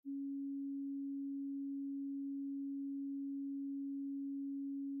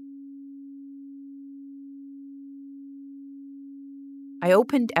I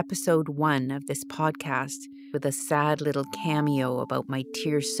opened episode 1 of this podcast with a sad little cameo about my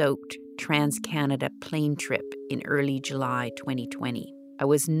tear-soaked Trans-Canada plane trip in early July 2020. I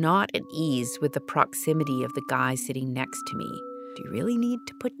was not at ease with the proximity of the guy sitting next to me. Do you really need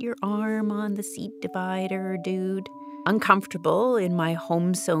to put your arm on the seat divider, dude? Uncomfortable in my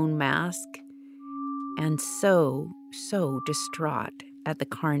home-sewn mask, and so distraught at the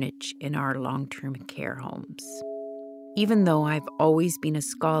carnage in our long-term care homes. Even though I've always been a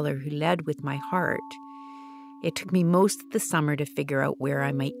scholar who led with my heart, it took me most of the summer to figure out where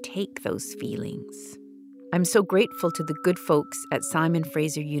I might take those feelings. I'm so grateful to the good folks at Simon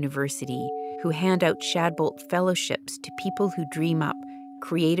Fraser University who hand out Shadbolt fellowships to people who dream up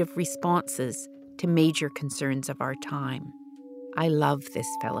creative responses to major concerns of our time. I love this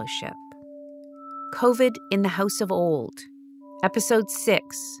fellowship. COVID in the House of Old, Episode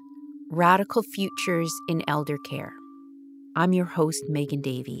 6, Radical Futures in Eldercare. I'm your host, Megan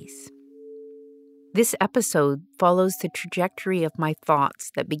Davies. This episode follows the trajectory of my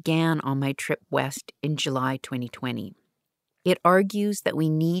thoughts that began on my trip west in July 2020. It argues that we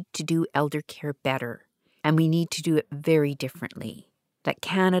need to do eldercare better, and we need to do it very differently. That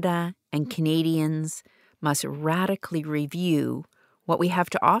Canada and Canadians must radically review what we have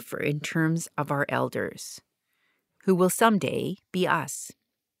to offer in terms of our elders, who will someday be us.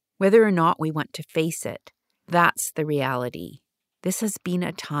 Whether or not we want to face it, that's the reality. This has been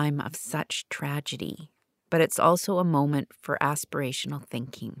a time of such tragedy, but it's also a moment for aspirational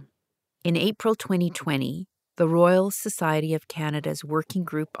thinking. In April 2020, the Royal Society of Canada's Working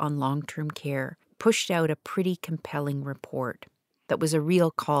Group on Long-Term Care pushed out a pretty compelling report that was a real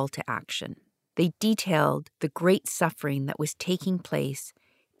call to action. They detailed the great suffering that was taking place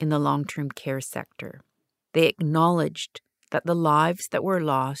in the long-term care sector. They acknowledged that the lives that were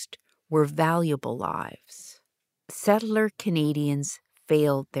lost were valuable lives. Settler Canadians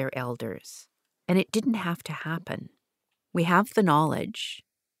failed their elders, and it didn't have to happen. We have the knowledge,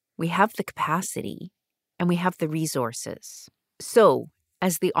 we have the capacity, and we have the resources. So,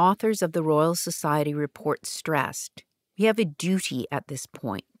 as the authors of the Royal Society report stressed, we have a duty at this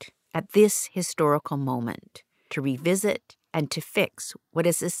point, at this historical moment, to revisit and to fix what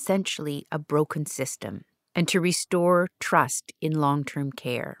is essentially a broken system, and to restore trust in long-term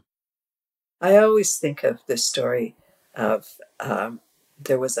care. I always think of the story of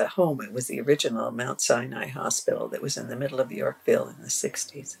there was a home. It was the original Mount Sinai Hospital that was in the middle of Yorkville in the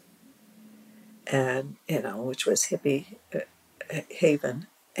 60s. And, which was hippie haven.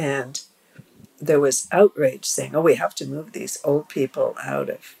 And there was outrage saying, we have to move these old people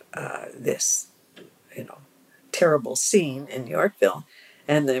out of this, terrible scene in Yorkville.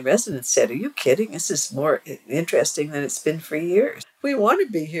 And the residents said, are you kidding? This is more interesting than it's been for years. We want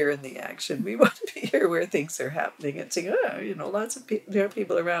to be here in the action. We want to be here where things are happening and saying, lots of there are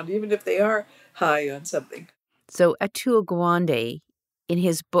people around, even if they are high on something. So Atul Gawande, in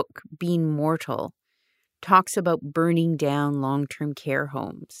his book Being Mortal, talks about burning down long-term care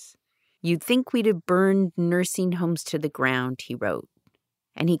homes. You'd think we'd have burned nursing homes to the ground, he wrote.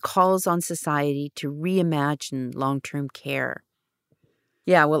 And he calls on society to reimagine long-term care.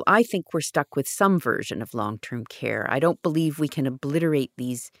 Yeah, well, I think we're stuck with some version of long-term care. I don't believe we can obliterate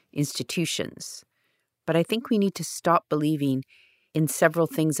these institutions. But I think we need to stop believing in several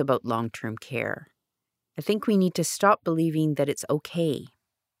things about long-term care. I think we need to stop believing that it's okay.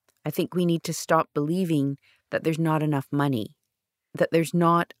 I think we need to stop believing that there's not enough money, that there's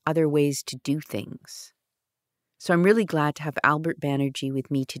not other ways to do things. So I'm really glad to have Albert Banerjee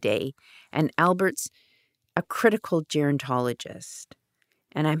with me today. And Albert's a critical gerontologist.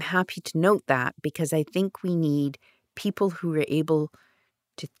 And I'm happy to note that because I think we need people who are able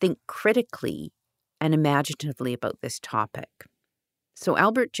to think critically and imaginatively about this topic. So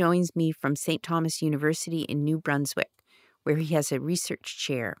Albert joins me from St. Thomas University in New Brunswick, where he has a research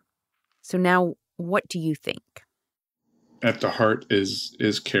chair. So now, what do you think? At the heart is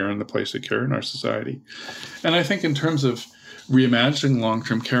care and the place of care in our society. And I think in terms of reimagining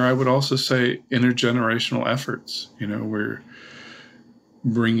long-term care, I would also say intergenerational efforts. We're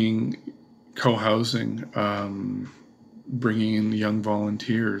bringing co-housing, bringing in young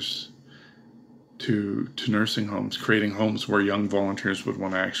volunteers to nursing homes, creating homes where young volunteers would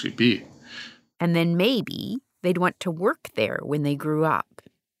want to actually be. And then maybe they'd want to work there when they grew up.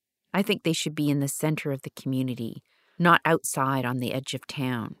 I think they should be in the center of the community, not outside on the edge of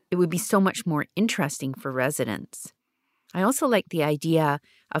town. It would be so much more interesting for residents. I also like the idea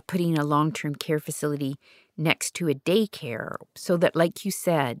of putting a long-term care facility next to a daycare so that, like you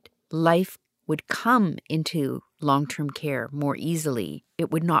said, life would come into long-term care more easily.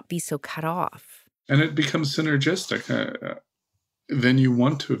 It would not be so cut off. And it becomes synergistic. then you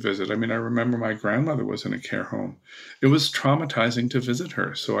want to visit. I mean, I remember my grandmother was in a care home. It was traumatizing to visit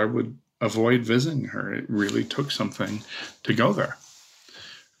her, so I would avoid visiting her. It really took something to go there.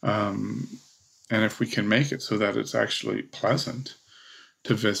 And if we can make it so that it's actually pleasant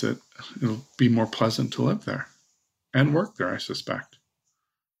to visit, it'll be more pleasant to live there and work there, I suspect.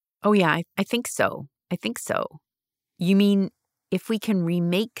 Oh, yeah, I think so. I think so. You mean if we can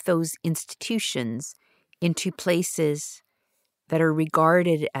remake those institutions into places that are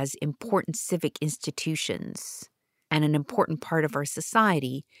regarded as important civic institutions and an important part of our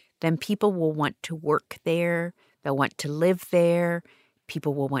society, then people will want to work there, they'll want to live there,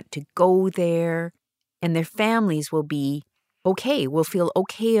 people will want to go there, and their families will be okay, will feel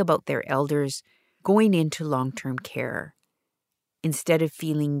okay about their elders going into long-term care instead of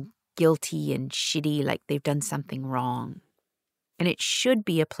feeling guilty and shitty like they've done something wrong. And it should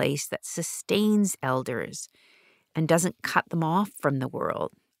be a place that sustains elders and doesn't cut them off from the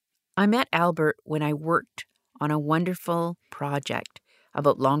world. I met Albert when I worked on a wonderful project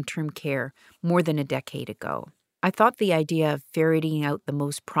about long-term care more than a decade ago. I thought the idea of ferreting out the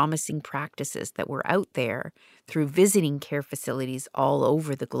most promising practices that were out there through visiting care facilities all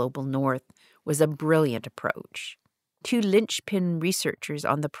over the global north was a brilliant approach. Two linchpin researchers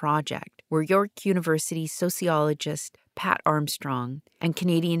on the project were York University sociologist Pat Armstrong and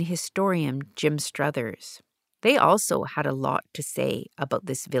Canadian historian Jim Struthers. They also had a lot to say about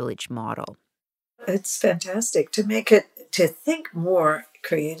this village model. It's fantastic to think more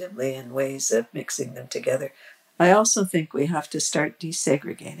creatively in ways of mixing them together. I also think we have to start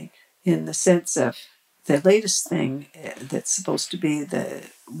desegregating in the sense of the latest thing that's supposed to be the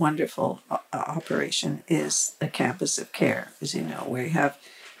wonderful operation is the campus of care, as you know, where you have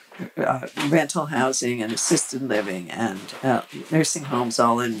rental housing and assisted living and nursing homes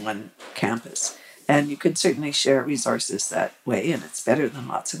all in one campus. And you can certainly share resources that way, and it's better than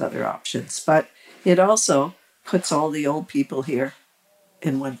lots of other options. But it also puts all the old people here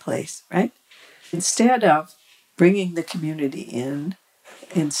in one place, right? Instead of bringing the community in,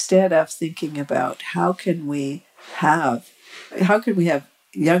 instead of thinking about how can we have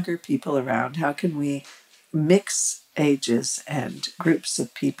younger people around, how can we mix ages and groups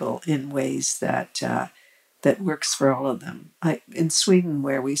of people in ways that works for all of them. In Sweden,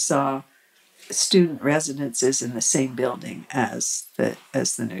 where we saw student residences in the same building as the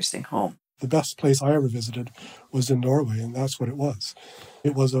nursing home. The best place I ever visited was in Norway, and that's what it was.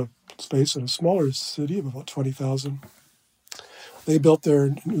 It was a space in a smaller city of about 20,000. They built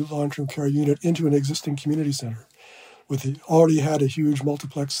their new long-term care unit into an existing community center. Already had a huge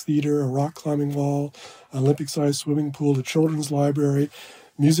multiplex theater, a rock climbing wall, an Olympic-sized swimming pool, a children's library,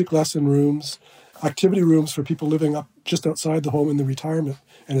 music lesson rooms, activity rooms for people living up just outside the home in the retirement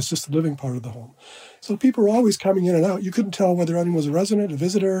and assisted living part of the home. So people were always coming in and out. You couldn't tell whether anyone was a resident, a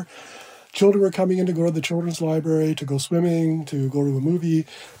visitor. Children were coming in to go to the children's library, to go swimming, to go to a movie,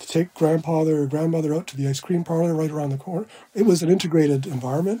 to take grandfather or grandmother out to the ice cream parlor right around the corner. It was an integrated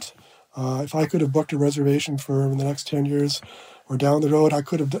environment. If I could have booked a reservation for the next 10 years or down the road, I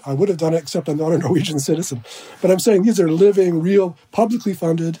would have done it, except I'm not a Norwegian citizen. But I'm saying these are living, real, publicly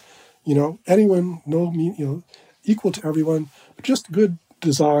funded, anyone, equal to everyone, but just good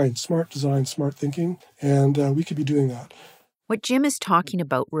design, smart thinking, and we could be doing that. What Jim is talking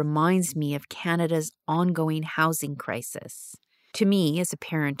about reminds me of Canada's ongoing housing crisis. To me, as a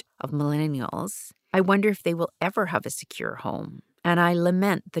parent of millennials, I wonder if they will ever have a secure home. And I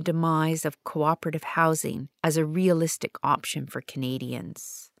lament the demise of cooperative housing as a realistic option for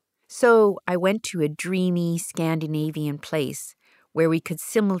Canadians. So I went to a dreamy Scandinavian place where we could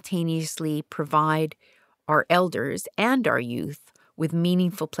simultaneously provide our elders and our youth with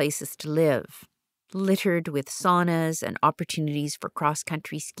meaningful places to live, littered with saunas and opportunities for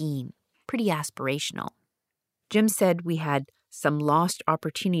cross-country skiing. Pretty aspirational. Jim said we had some lost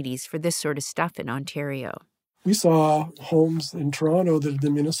opportunities for this sort of stuff in Ontario. We saw homes in Toronto that had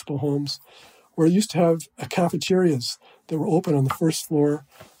been municipal homes where it used to have cafeterias that were open on the first floor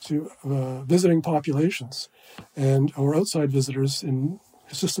to visiting populations or outside visitors in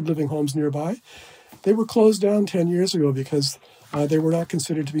assisted living homes nearby. They were closed down 10 years ago because they were not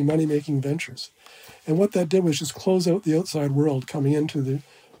considered to be money-making ventures. And what that did was just close out the outside world coming into the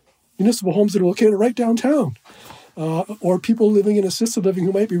municipal homes that are located right downtown. Or people living in assisted living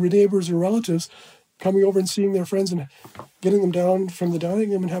who might be neighbors or relatives coming over and seeing their friends and getting them down from the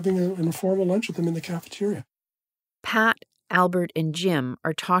dining room and having an informal lunch with them in the cafeteria. Pat, Albert, and Jim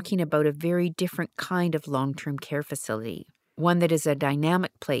are talking about a very different kind of long-term care facility, one that is a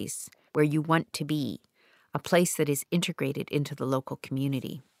dynamic place where you want to be, a place that is integrated into the local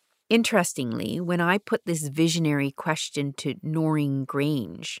community. Interestingly, when I put this visionary question to Noreen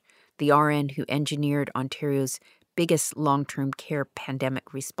Grange, the RN who engineered Ontario's biggest long-term care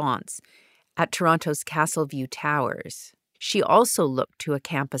pandemic response at Toronto's Castleview Towers, she also looked to a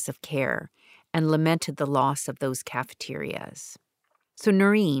campus of care and lamented the loss of those cafeterias. So,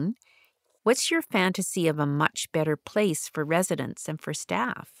 Noreen, what's your fantasy of a much better place for residents and for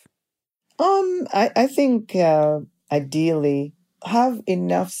staff? I think ideally have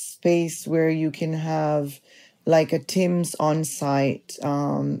enough space where you can have like a Tim's on site,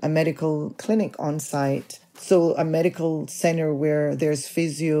 a medical clinic on site. So a medical center where there's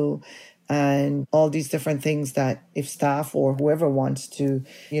physio and all these different things that if staff or whoever wants to,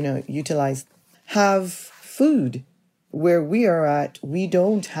 utilize, have food. Where we are at, we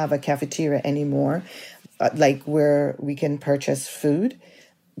don't have a cafeteria anymore, like where we can purchase food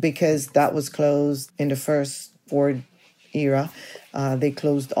because that was closed in the first Ford era. They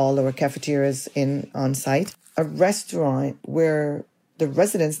closed all our cafeterias on site. A restaurant where the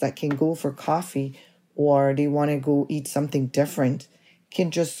residents that can go for coffee or they want to go eat something different can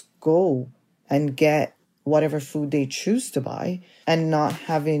just go and get whatever food they choose to buy and not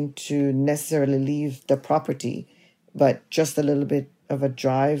having to necessarily leave the property, but just a little bit of a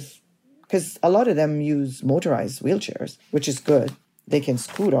drive. Because a lot of them use motorized wheelchairs, which is good. They can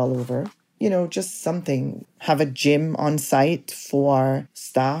scoot all over. Just something. Have a gym on site for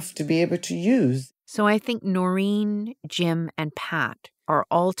staff to be able to use. So I think Noreen, Jim, and Pat are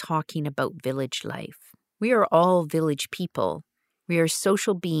all talking about village life. We are all village people. We are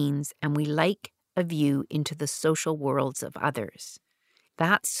social beings, and we like a view into the social worlds of others.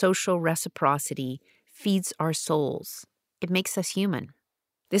 That social reciprocity feeds our souls. It makes us human.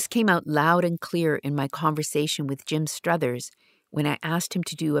 This came out loud and clear in my conversation with Jim Struthers when I asked him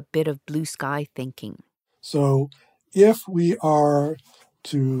to do a bit of blue sky thinking. So if we are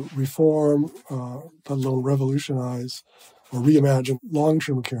to reform, let alone revolutionize or reimagine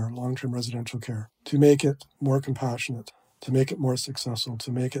long-term care, long-term residential care, to make it more compassionate, to make it more successful,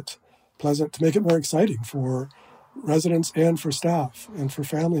 to make it pleasant, to make it more exciting for residents and for staff and for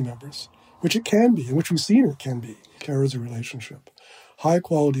family members, which it can be, and which we've seen it can be. Care is a relationship.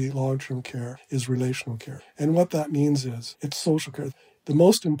 High-quality long-term care is relational care. And what that means is it's social care. The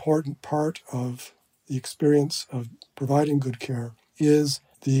most important part of the experience of providing good care is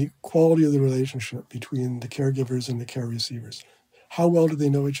the quality of the relationship between the caregivers and the care receivers. How well do they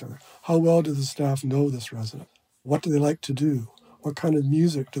know each other? How well do the staff know this resident? What do they like to do? What kind of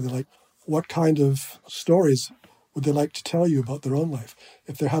music do they like? What kind of stories would they like to tell you about their own life?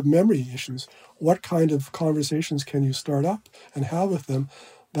 If they have memory issues, what kind of conversations can you start up and have with them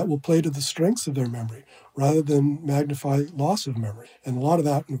that will play to the strengths of their memory rather than magnify loss of memory? And a lot of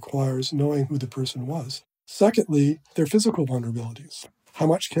that requires knowing who the person was. Secondly, their physical vulnerabilities. How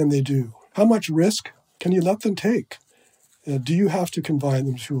much can they do? How much risk can you let them take? Do you have to confine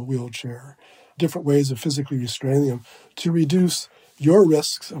them to a wheelchair? Different ways of physically restraining them to reduce your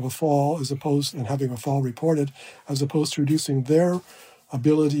risks of a fall and having a fall reported, as opposed to reducing their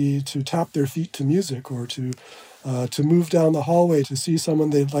ability to tap their feet to music or to move down the hallway to see someone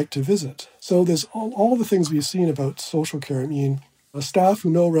they'd like to visit. So there's all the things we've seen about social care. I mean, staff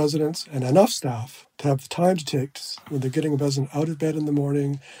who know residents and enough staff to have the time to take when they're getting a resident out of bed in the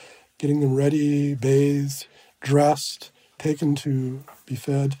morning, getting them ready, bathed, dressed, taken to be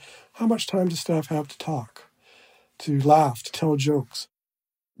fed. How much time does staff have to talk, to laugh, to tell jokes?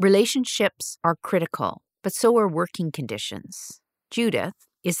 Relationships are critical, but so are working conditions. Judith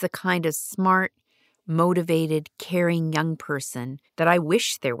is the kind of smart, motivated, caring young person that I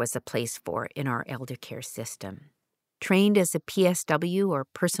wish there was a place for in our eldercare system. Trained as a PSW or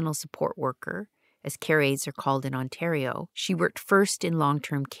personal support worker, as care aides are called in Ontario, she worked first in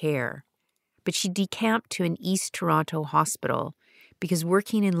long-term care, but she decamped to an East Toronto hospital because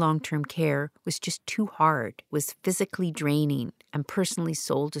working in long-term care was just too hard, was physically draining, and personally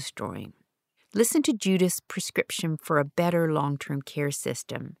soul-destroying. Listen to Judith's prescription for a better long-term care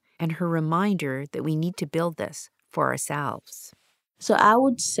system and her reminder that we need to build this for ourselves. So I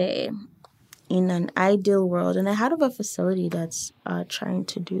would say, in an ideal world, and I heard of a facility that's trying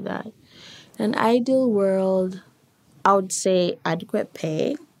to do that. In an ideal world, I would say adequate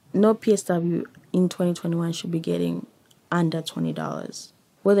pay. No PSW in 2021 should be getting under $20.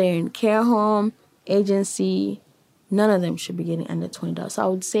 Whether you're in care home, agency, none of them should be getting under $20. So I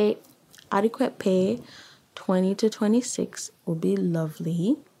would say adequate pay, 20 to 26 would be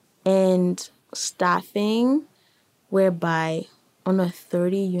lovely. And staffing, whereby on a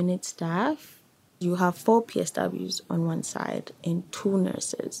 30-unit staff, you have 4 PSWs on one side and 2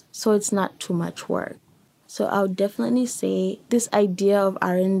 nurses. So it's not too much work. So I would definitely say this idea of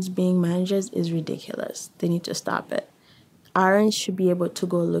RNs being managers is ridiculous. They need to stop it. RNs should be able to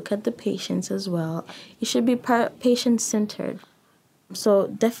go look at the patients as well. It should be patient-centered. So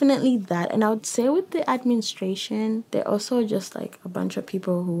definitely that. And I would say with the administration, they're also just like a bunch of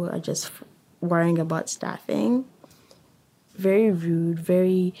people who are just worrying about staffing. Very rude,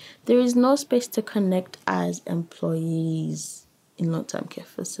 there is no space to connect as employees in long-term care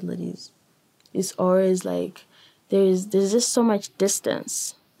facilities. It's always like there's just so much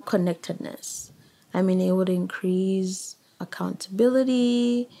distance, connectedness. I mean, it would increase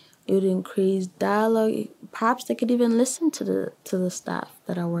accountability, it would increase dialogue. Perhaps they could even listen to the staff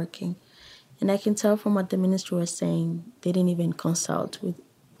that are working. And I can tell from what the ministry was saying, they didn't even consult with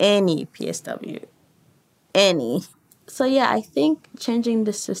any PSW. Any. So yeah, I think changing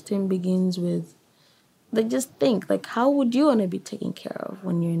the system begins with, like, just think, like, how would you want to be taken care of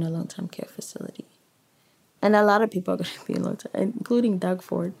when you're in a long-term care facility? And a lot of people are going to be in long-term, including Doug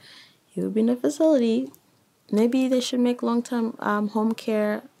Ford. He would be in a facility. Maybe they should make long-term home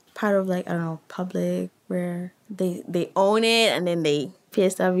care part of, like, I don't know, public, where they own it, and then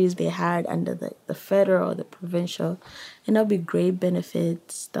PSWs, they hired under the federal or the provincial. And that'll be great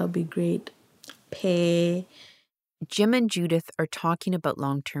benefits. That'll be great pay. Jim and Judith are talking about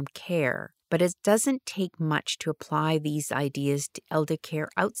long-term care, but it doesn't take much to apply these ideas to elder care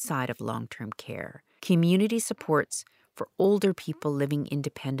outside of long-term care. Community supports for older people living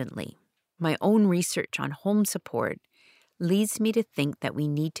independently. My own research on home support leads me to think that we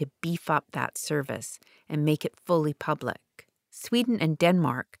need to beef up that service and make it fully public. Sweden and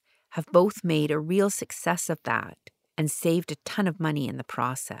Denmark have both made a real success of that and saved a ton of money in the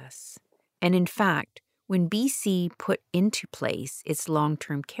process. And in fact, when BC put into place its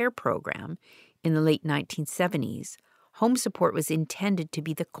long-term care program in the late 1970s, home support was intended to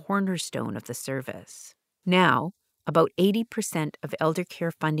be the cornerstone of the service. Now, about 80% of elder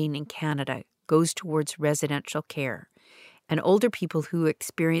care funding in Canada goes towards residential care, and older people who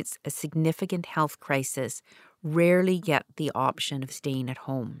experience a significant health crisis rarely get the option of staying at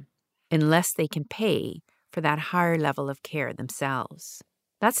home, unless they can pay for that higher level of care themselves.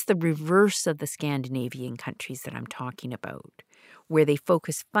 That's the reverse of the Scandinavian countries that I'm talking about, where they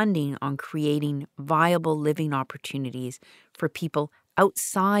focus funding on creating viable living opportunities for people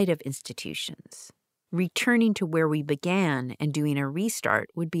outside of institutions. Returning to where we began and doing a restart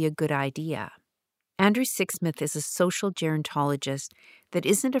would be a good idea. Andrew Sixsmith is a social gerontologist that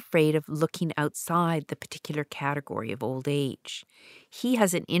isn't afraid of looking outside the particular category of old age. He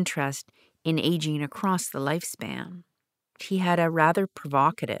has an interest in aging across the lifespan. He had a rather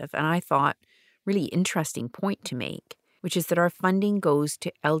provocative, and I thought really interesting point to make, which is that our funding goes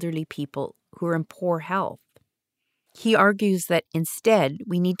to elderly people who are in poor health. He argues that instead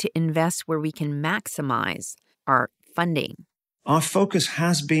we need to invest where we can maximize our funding. Our focus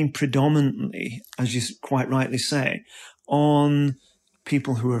has been predominantly, as you quite rightly say, on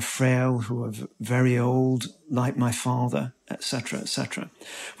people who are frail, who are very old, like my father, etc., etc.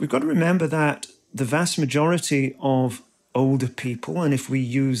 We've got to remember that the vast majority of older people, and if we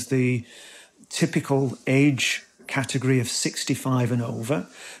use the typical age category of 65 and over,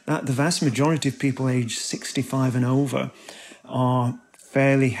 that the vast majority of people aged 65 and over are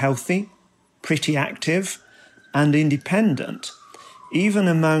fairly healthy, pretty active, and independent. Even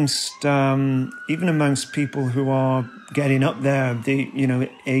amongst people who are getting up there,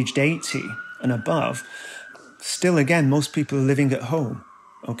 aged 80 and above, still again, most people are living at home.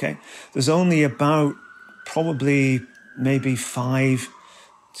 Okay, there's only about probably maybe 5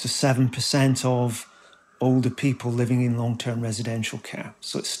 to 7% of older people living in long-term residential care.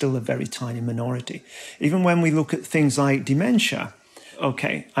 So it's still a very tiny minority. Even when we look at things like dementia,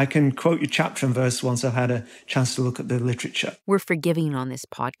 okay, I can quote you chapter and verse once I've had a chance to look at the literature. We're forgiving on this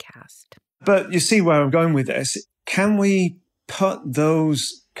podcast. But you see where I'm going with this. Can we put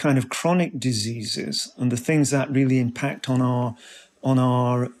those kind of chronic diseases and the things that really impact on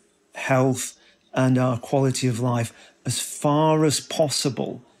our health and our quality of life as far as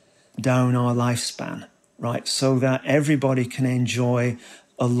possible down our lifespan, right? So that everybody can enjoy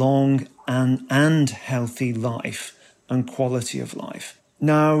a long and healthy life and quality of life.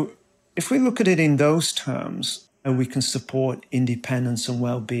 Now, if we look at it in those terms, we can support independence and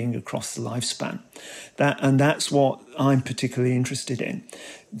well-being across the lifespan. That's what I'm particularly interested in.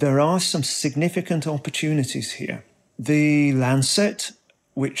 There are some significant opportunities here. The Lancet,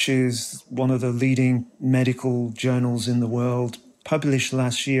 which is one of the leading medical journals in the world, published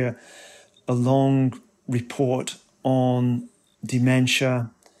last year a long report on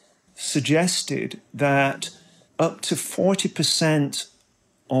dementia, suggested that up to 40%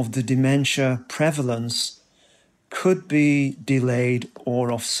 of the dementia prevalence could be delayed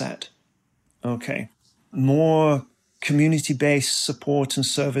or offset. Okay. More community-based support and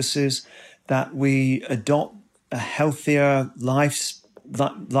services, that we adopt a healthier lifestyles,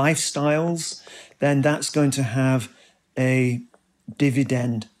 then that's going to have a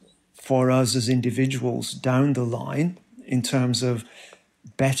dividend for us as individuals down the line in terms of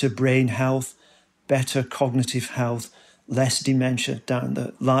better brain health, better cognitive health, less dementia down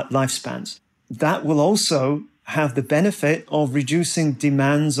the lifespans. That will also have the benefit of reducing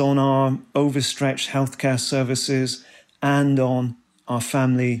demands on our overstretched healthcare services and on our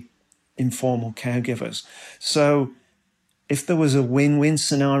family informal caregivers. So if there was a win-win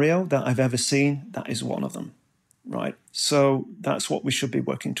scenario that I've ever seen, that is one of them, right? So that's what we should be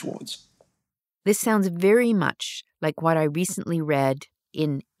working towards. This sounds very much like what I recently read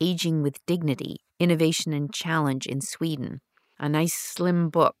in Aging with Dignity, Innovation and Challenge in Sweden, a nice slim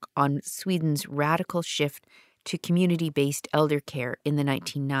book on Sweden's radical shift to community-based elder care in the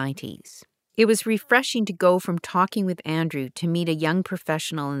 1990s. It was refreshing to go from talking with Andrew to meet a young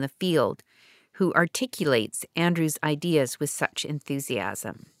professional in the field who articulates Andrew's ideas with such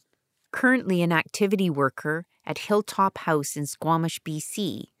enthusiasm. Currently an activity worker at Hilltop House in Squamish,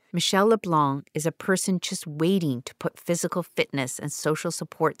 BC, Michelle LeBlanc is a person just waiting to put physical fitness and social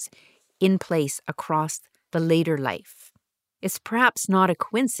supports in place across the later life. It's perhaps not a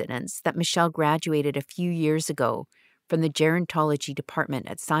coincidence that Michelle graduated a few years ago from the gerontology department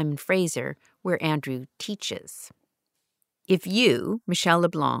at Simon Fraser, where Andrew teaches. If you, Michelle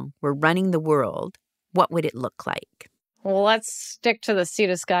LeBlanc, were running the world, what would it look like? Well, let's stick to the Sea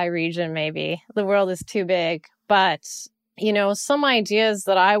to Sky region, maybe. The world is too big. But, some ideas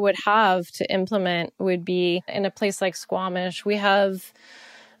that I would have to implement would be in a place like Squamish. We have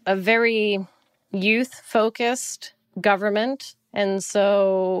a very youth-focused government. And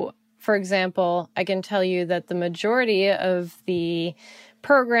so, for example, I can tell you that the majority of the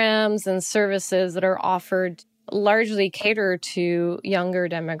programs and services that are offered largely cater to younger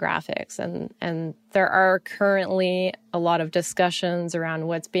demographics. And there are currently a lot of discussions around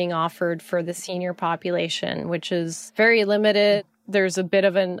what's being offered for the senior population, which is very limited. There's a bit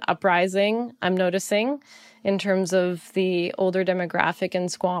of an uprising, I'm noticing, in terms of the older demographic in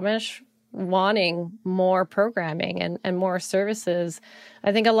Squamish wanting more programming and more services.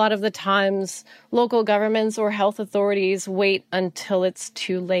 I think a lot of the times local governments or health authorities wait until it's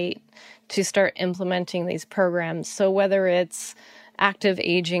too late to start implementing these programs. So whether it's active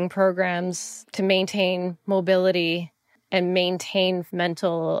aging programs to maintain mobility and maintain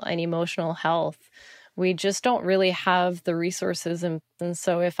mental and emotional health, we just don't really have the resources. And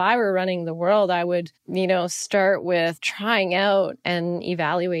so if I were running the world, I would, start with trying out and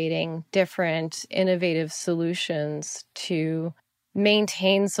evaluating different innovative solutions to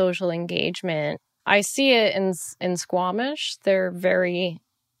maintain social engagement. I see it in Squamish. They're very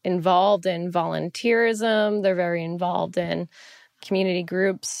involved in volunteerism. They're very involved in community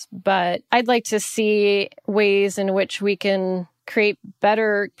groups. But I'd like to see ways in which we can create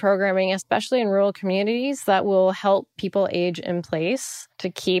better programming, especially in rural communities, that will help people age in place to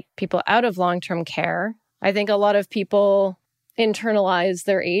keep people out of long-term care. I think a lot of people internalize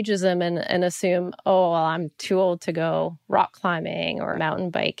their ageism and assume, oh, well, I'm too old to go rock climbing or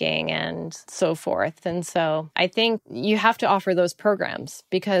mountain biking and so forth. And so I think you have to offer those programs,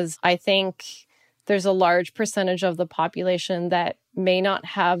 because I think there's a large percentage of the population that may not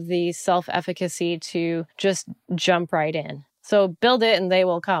have the self-efficacy to just jump right in. So build it and they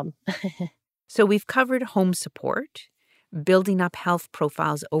will come. So we've covered home support, building up health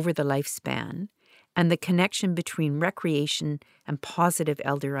profiles over the lifespan, and the connection between recreation and positive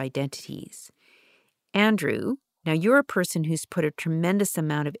elder identities. Andrew, now you're a person who's put a tremendous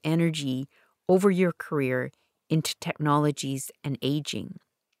amount of energy over your career into technologies and aging.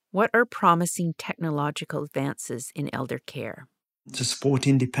 What are promising technological advances in elder care? To support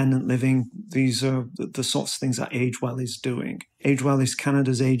independent living, these are the sorts of things that AgeWell is doing. AgeWell is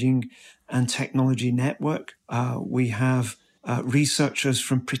Canada's Aging and Technology Network. We have researchers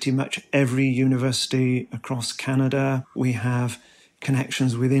from pretty much every university across Canada. We have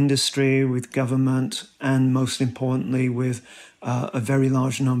connections with industry, with government, and most importantly, with a very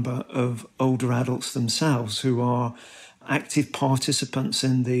large number of older adults themselves who are active participants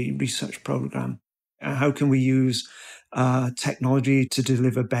in the research program. How can we use technology to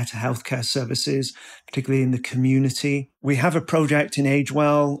deliver better healthcare services, particularly in the community? We have a project in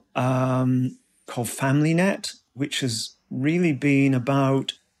AgeWell called FamilyNet, which has really been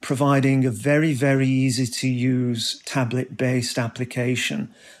about providing a very, very easy to use tablet-based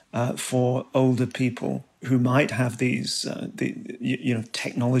application for older people who might have these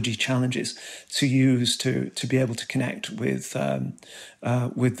technology challenges to use to be able to connect with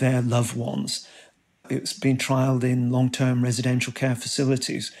their loved ones. It's been trialled in long-term residential care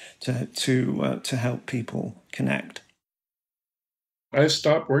facilities to help people connect. I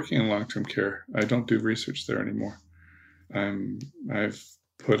stopped working in long-term care. I don't do research there anymore. I've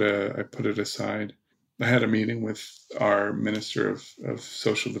put it aside. I had a meeting with our Minister of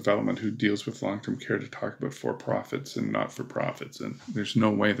Social Development who deals with long-term care to talk about for-profits and not-for-profits. And there's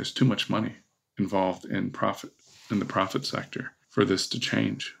no way, there's too much money involved in the profit sector for this to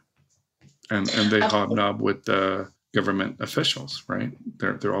change. And they hobnob with the government officials, right?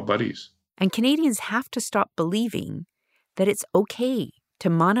 They're all buddies. And Canadians have to stop believing that it's okay to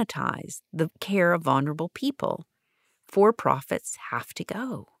monetize the care of vulnerable people. For-profits have to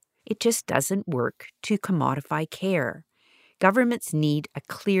go. It just doesn't work to commodify care. Governments need a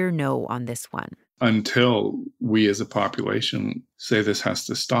clear no on this one. Until we as a population say this has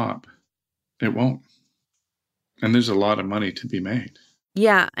to stop, it won't. And there's a lot of money to be made.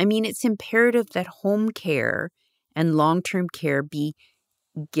 Yeah, I mean, it's imperative that home care and long-term care be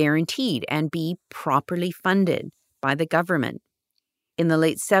guaranteed and be properly funded by the government. In the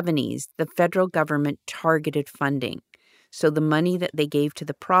late 70s, the federal government targeted funding. So the money that they gave to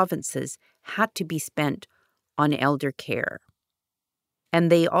the provinces had to be spent on elder care.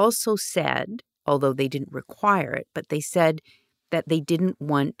 And they also said, although they didn't require it, but they said that they didn't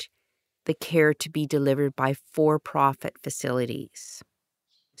want the care to be delivered by for-profit facilities.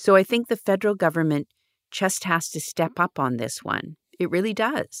 So I think the federal government just has to step up on this one. It really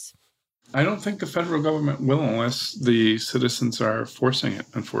does. I don't think the federal government will unless the citizens are forcing it,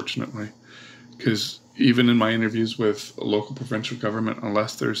 unfortunately. Because even in my interviews with local provincial government,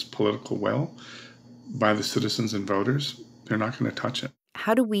 unless there's political will by the citizens and voters, they're not going to touch it.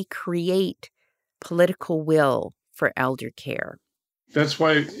 How do we create political will for elder care? That's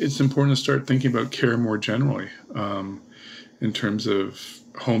why it's important to start thinking about care more generally, in terms of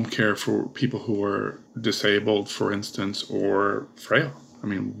home care for people who are disabled, for instance, or frail. I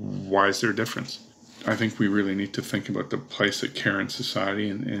mean, why is there a difference? I think we really need to think about the place of care in society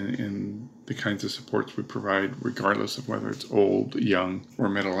and the kinds of supports we provide, regardless of whether it's old, young, or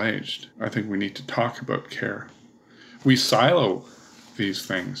middle-aged. I think we need to talk about care. We silo these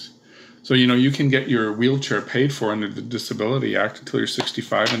things. So, you can get your wheelchair paid for under the Disability Act until you're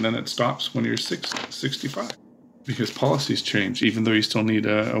 65, and then it stops when you're 65. Because policies change, even though you still need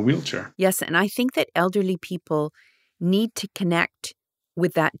a wheelchair. Yes, and I think that elderly people need to connect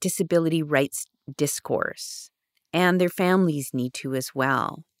with that disability rights discourse, and their families need to as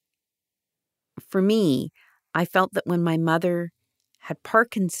well. For me, I felt that when my mother had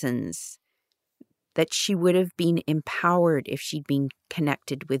Parkinson's, that she would have been empowered if she'd been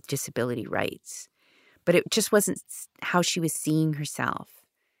connected with disability rights. But it just wasn't how she was seeing herself.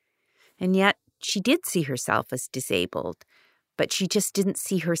 And yet, she did see herself as disabled, but she just didn't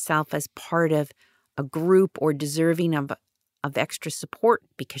see herself as part of a group or deserving of extra support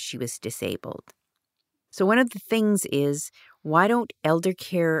because she was disabled. So one of the things is, why don't elder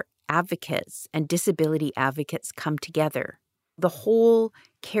care advocates and disability advocates come together? The whole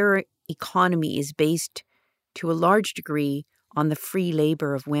care economy is based to a large degree on the free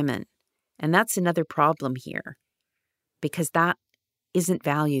labor of women. And that's another problem here, because that isn't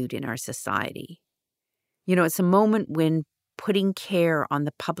valued in our society. It's a moment when putting care on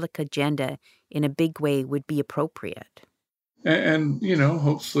the public agenda in a big way would be appropriate. And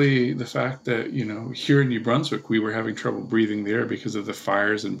hopefully the fact that, here in New Brunswick, we were having trouble breathing the air because of the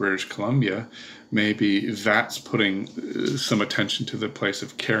fires in British Columbia, maybe that's putting some attention to the place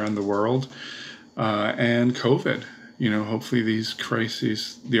of care in the world. And COVID, hopefully these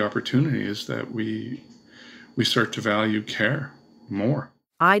crises, the opportunity is that we start to value care more.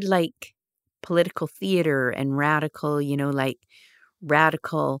 I'd like political theater and radical,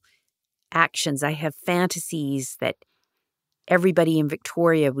 radical actions. I have fantasies that everybody in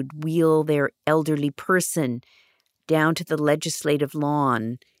Victoria would wheel their elderly person down to the legislative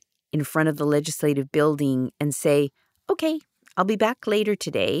lawn in front of the legislative building and say, okay, I'll be back later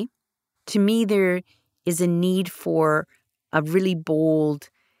today. To me, there is a need for a really bold,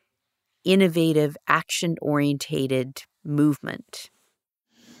 innovative, action-orientated movement.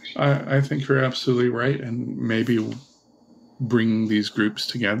 I think you're absolutely right. And maybe bring these groups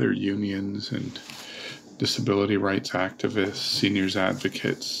together, unions and disability rights activists, seniors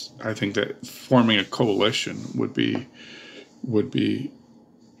advocates. I think that forming a coalition would be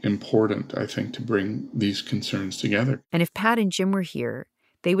important, I think, to bring these concerns together. And if Pat and Jim were here,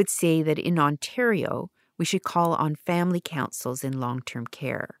 they would say that in Ontario, we should call on family councils in long-term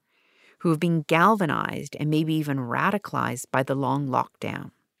care. who have been galvanized and maybe even radicalized by the long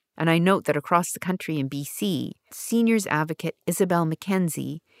lockdown. And I note that across the country in BC, seniors advocate Isabel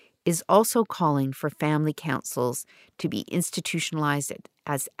McKenzie is also calling for family councils to be institutionalized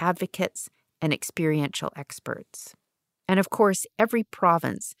as advocates and experiential experts. And of course, every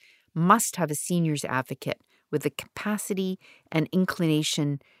province must have a seniors advocate with the capacity and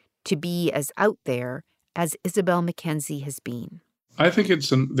inclination to be as out there as Isabel McKenzie has been. I think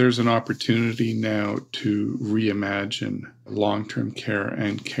there's an opportunity now to reimagine long-term care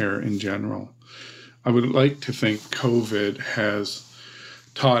and care in general. I would like to think COVID has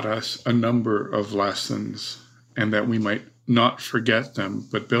taught us a number of lessons and that we might not forget them,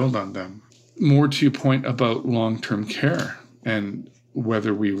 but build on them. More to your point about long-term care and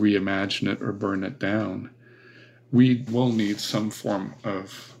whether we reimagine it or burn it down, we will need some form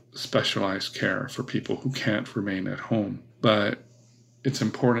of specialized care for people who can't remain at home. But it's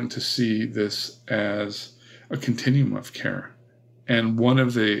important to see this as a continuum of care. And one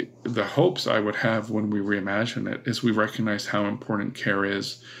of the hopes I would have when we reimagine it is we recognize how important care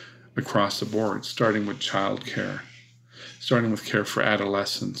is across the board, starting with childcare, starting with care for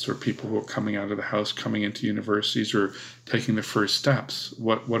adolescents or people who are coming out of the house, coming into universities or taking the first steps.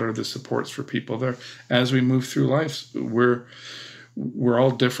 What are the supports for people there? As we move through life, we're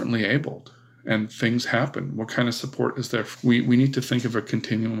all differently abled. And things happen. What kind of support is there? We need to think of a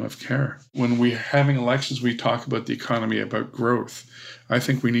continuum of care. When we're having elections, we talk about the economy, about growth. I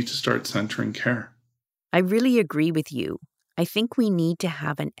think we need to start centering care. I really agree with you. I think we need to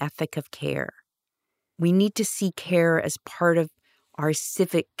have an ethic of care. We need to see care as part of our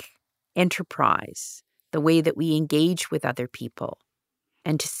civic enterprise, the way that we engage with other people,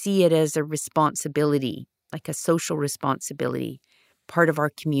 and to see it as a responsibility, like a social responsibility, part of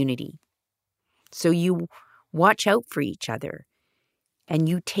our community. So you watch out for each other and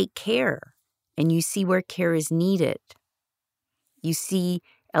you take care and you see where care is needed. You see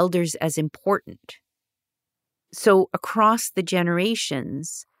elders as important. So across the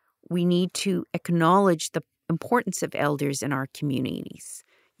generations, we need to acknowledge the importance of elders in our communities.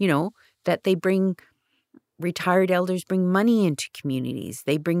 You know, that retired elders bring money into communities.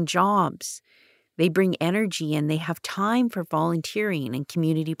 They bring jobs. They bring energy and they have time for volunteering and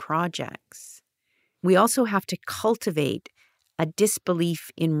community projects. We also have to cultivate a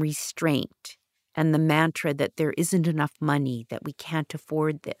disbelief in restraint and the mantra that there isn't enough money, that we can't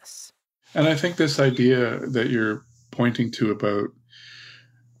afford this. And I think this idea that you're pointing to about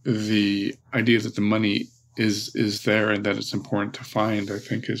the idea that the money is there and that it's important to find, I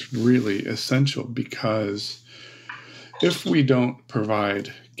think is really essential, because if we don't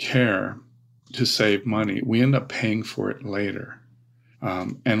provide care to save money, we end up paying for it later.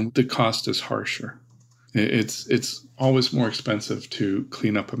 And the cost is harsher. It's always more expensive to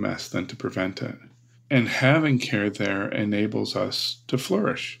clean up a mess than to prevent it. And having care there enables us to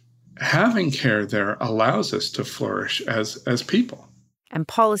flourish. Having care there allows us to flourish as people. And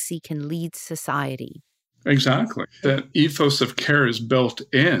policy can lead society. Exactly. That ethos of care is built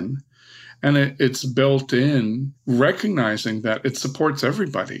in, and it's built in recognizing that it supports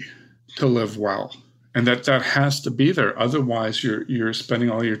everybody to live well. And that has to be there. Otherwise, you're spending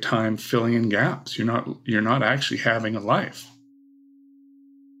all your time filling in gaps. You're not actually having a life.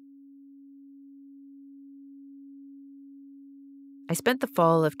 I spent the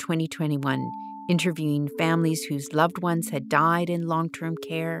fall of 2021 interviewing families whose loved ones had died in long-term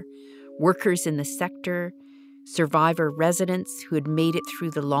care, workers in the sector, survivor residents who had made it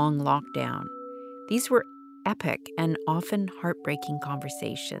through the long lockdown. These were epic and often heartbreaking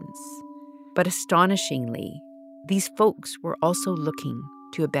conversations. But astonishingly, these folks were also looking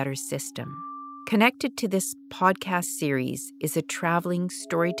to a better system. Connected to this podcast series is a traveling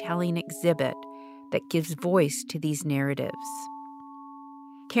storytelling exhibit that gives voice to these narratives.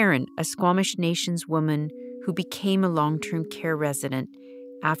 Karen, a Squamish Nations woman who became a long-term care resident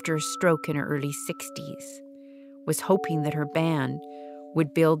after a stroke in her early 60s, was hoping that her band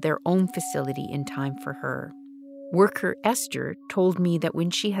would build their own facility in time for her. Worker Esther told me that when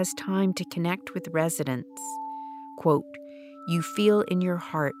she has time to connect with residents, quote, "You feel in your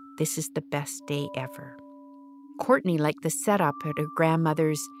heart this is the best day ever." Courtney liked the setup at her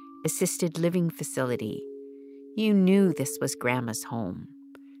grandmother's assisted living facility. You knew this was Grandma's home.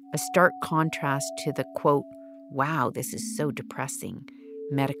 A stark contrast to the, quote, "Wow, this is so depressing,"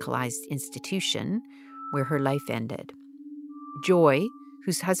 medicalized institution where her life ended. Joy,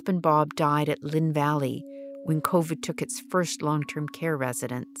 whose husband Bob died at Lynn Valley when COVID took its first long-term care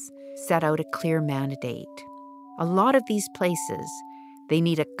residents, set out a clear mandate. A lot of these places, they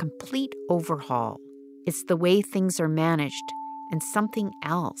need a complete overhaul. It's the way things are managed and something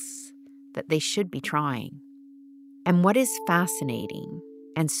else. that they should be trying. And what is fascinating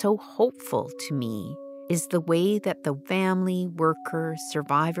and so hopeful to me is the way that the family, worker,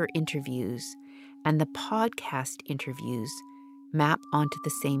 survivor interviews and the podcast interviews map onto the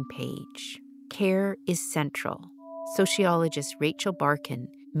same page. Care is central. Sociologist Rachel Barkin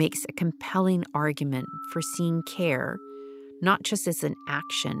makes a compelling argument for seeing care not just as an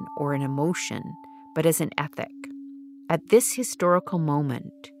action or an emotion, but as an ethic. At this historical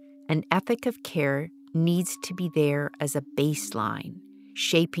moment, an ethic of care needs to be there as a baseline,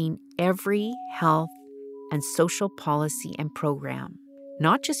 shaping every health and social policy and program,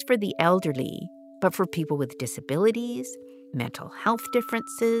 not just for the elderly, but for people with disabilities, mental health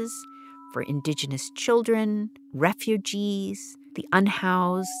differences, for Indigenous children, refugees, the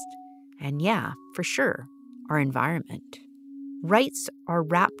unhoused, and yeah, for sure, our environment. Rights are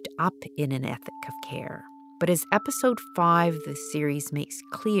wrapped up in an ethic of care. But as episode 5 of the series makes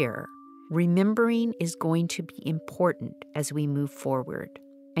clear, remembering is going to be important as we move forward,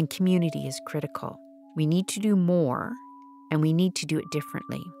 and community is critical. We need to do more, and we need to do it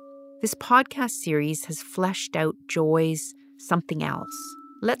differently. This podcast series has fleshed out Joy's something else.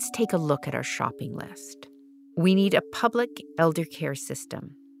 Let's take a look at our shopping list. We need a public elder care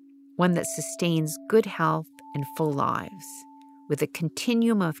system, one that sustains good health and full lives, with a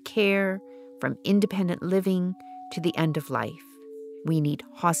continuum of care from independent living to the end of life. We need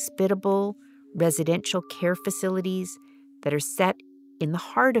hospitable residential care facilities that are set in the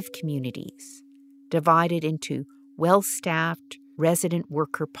heart of communities, divided into well-staffed resident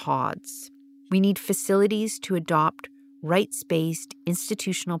worker pods. We need facilities to adopt rights-based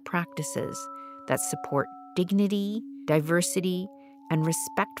institutional practices that support dignity, diversity, and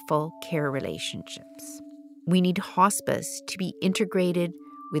respectful care relationships. We need hospice to be integrated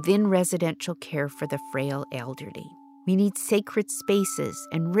within residential care for the frail elderly. We need sacred spaces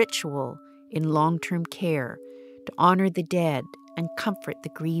and ritual in long-term care to honor the dead and comfort the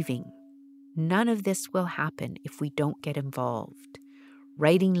grieving. None of this will happen if we don't get involved.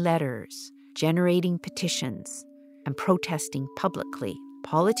 Writing letters, generating petitions, and protesting publicly.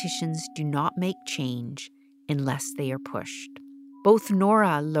 Politicians do not make change unless they are pushed. Both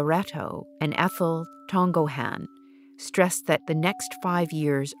Nora Loreto and Ethel Tongohan stress that the next 5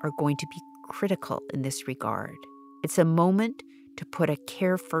 years are going to be critical in this regard. It's a moment to put a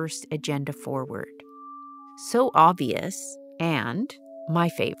care-first agenda forward. So obvious and, my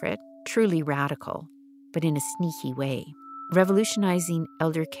favorite, truly radical, but in a sneaky way. Revolutionizing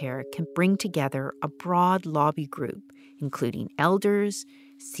eldercare can bring together a broad lobby group, including elders,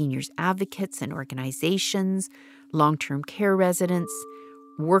 seniors advocates and organizations, long-term care residents,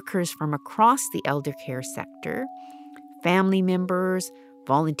 workers from across the eldercare sector, family members,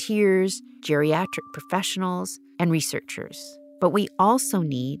 volunteers, geriatric professionals, and researchers. But we also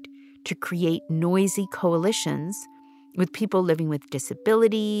need to create noisy coalitions with people living with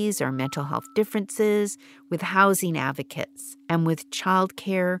disabilities or mental health differences, with housing advocates, and with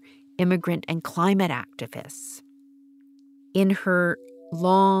childcare, immigrant, and climate activists. In her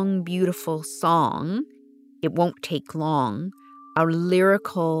long, beautiful song, It Won't Take Long, a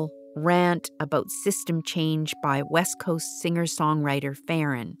lyrical rant about system change by West Coast singer-songwriter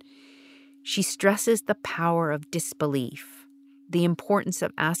Farron, she stresses the power of disbelief, the importance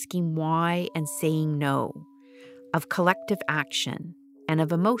of asking why and saying no, of collective action, and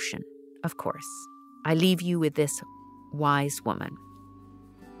of emotion, of course. I leave you with this wise woman.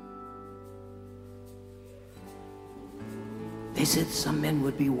 They said some men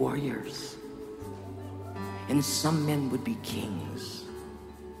would be warriors, and some men would be kings,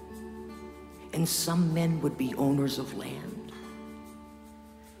 and some men would be owners of land,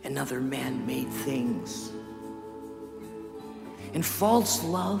 and other man-made things. And false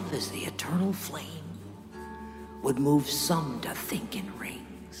love as the eternal flame would move some to think in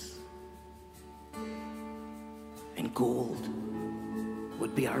rings. And gold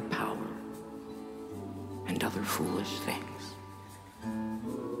would be our power, and other foolish things.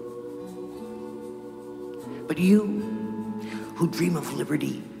 But you, who dream of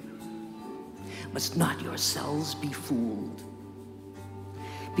liberty, must not yourselves be fooled.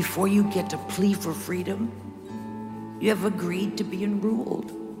 Before you get to plea for freedom, you have agreed to be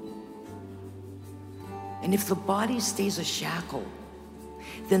enruled. And if the body stays a shackle,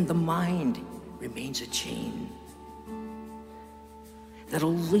 then the mind remains a chain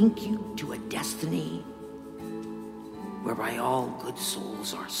that'll link you to a destiny whereby all good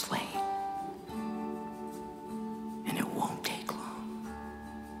souls are slain. And it won't take long.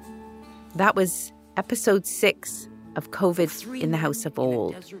 That was episode 6 of COVID in the House of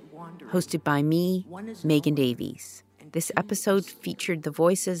Old, hosted by me, Megan Davies. This episode featured the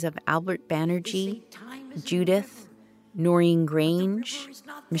voices of Albert Banerjee, Judith, Noreen Grange,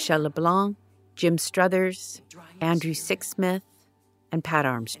 Michelle LeBlanc, Jim Struthers, Andrew Sixsmith, and Pat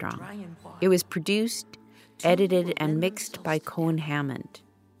Armstrong. It was produced, edited, and mixed by Cohen Hammond.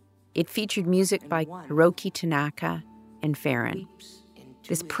 It featured music by Hiroki Tanaka and Farron.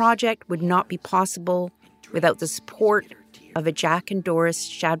 This project would not be possible without the support of a Jack and Doris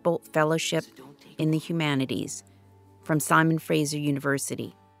Shadbolt Fellowship in the Humanities from Simon Fraser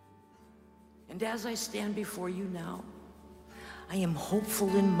University. And as I stand before you now, I am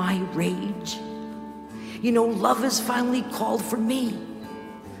hopeful in my rage. You know, love has finally called for me.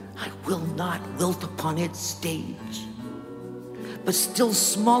 I will not wilt upon its stage. But still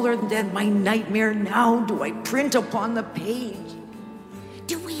smaller than my nightmare now do I print upon the page.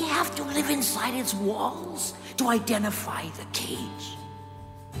 Do we have to live inside its walls to identify the cage?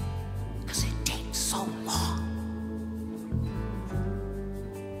 Because it takes so long.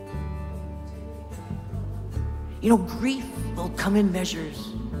 You know, grief will come in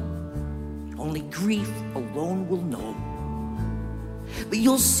measures. Only grief alone will know. But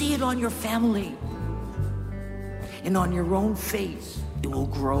you'll see it on your family. And on your own face, it will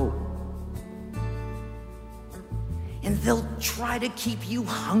grow. And they'll try to keep you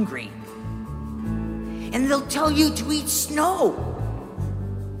hungry. And they'll tell you to eat snow.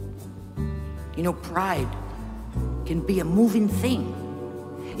 You know, pride can be a moving thing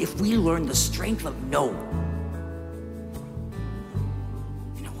if we learn the strength of no.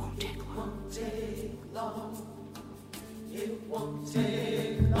 And it won't take long. It won't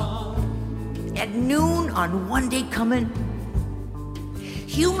take long. At noon on one day coming,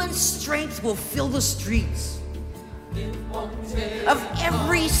 human strength will fill the streets of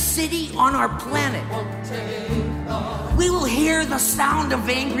every city on our planet. We will hear the sound of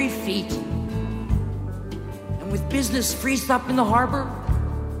angry feet. And with business freezed up in the harbor,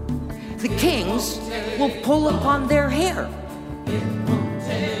 the kings will pull upon their hair.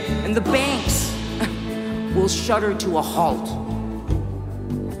 And the banks will shudder to a halt.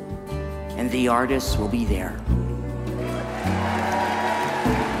 And the artists will be there.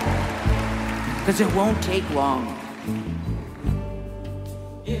 Because it won't take long.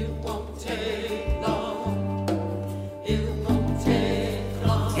 It won't take long. It won't take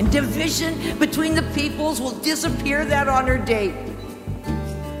long. And division between the peoples will disappear that honored day.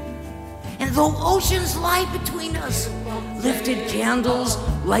 And though oceans lie between us, lifted candles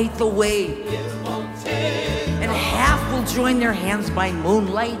light the way. And half will join their hands by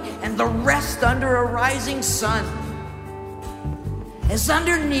moonlight, and the rest under a rising sun. As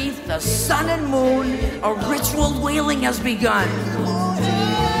underneath the sun and moon, a ritual wailing has begun.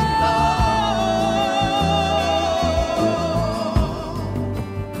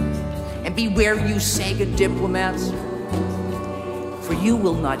 And beware, you Sega diplomats, for you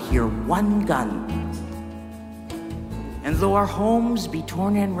will not hear one gun. And though our homes be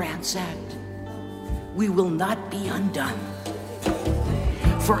torn and ransacked, we will not be undone.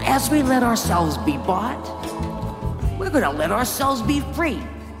 For as we let ourselves be bought, we're going to let ourselves be free.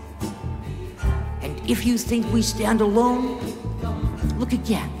 And if you think we stand alone, look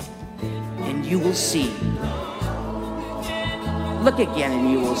again, and you will see. Look again,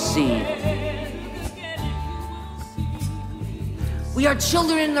 and you will see. We are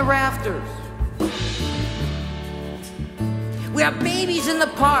children in the rafters. We are babies in the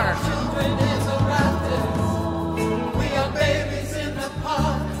park. We are babies in the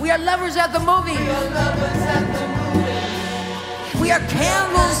park. We are lovers at the movies. We are lovers at the movies. We are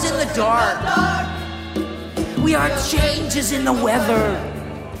candles in the dark. We are changes in the weather.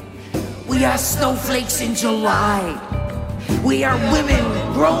 We are snowflakes in July. We are women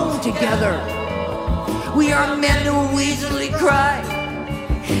grown together. We are men who easily cry.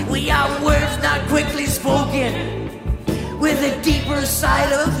 We are words not quickly spoken, with a deeper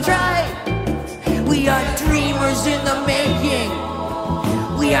side of pride. We are dreamers in the making.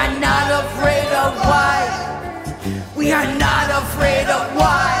 We are not afraid of why. We are not afraid of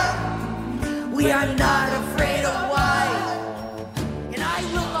why. We are not afraid of why. And I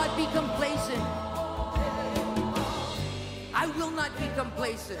will not be complacent. I will not be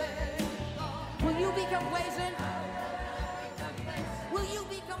complacent. Will you be complacent? Will you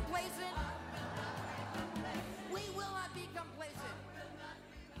be complacent?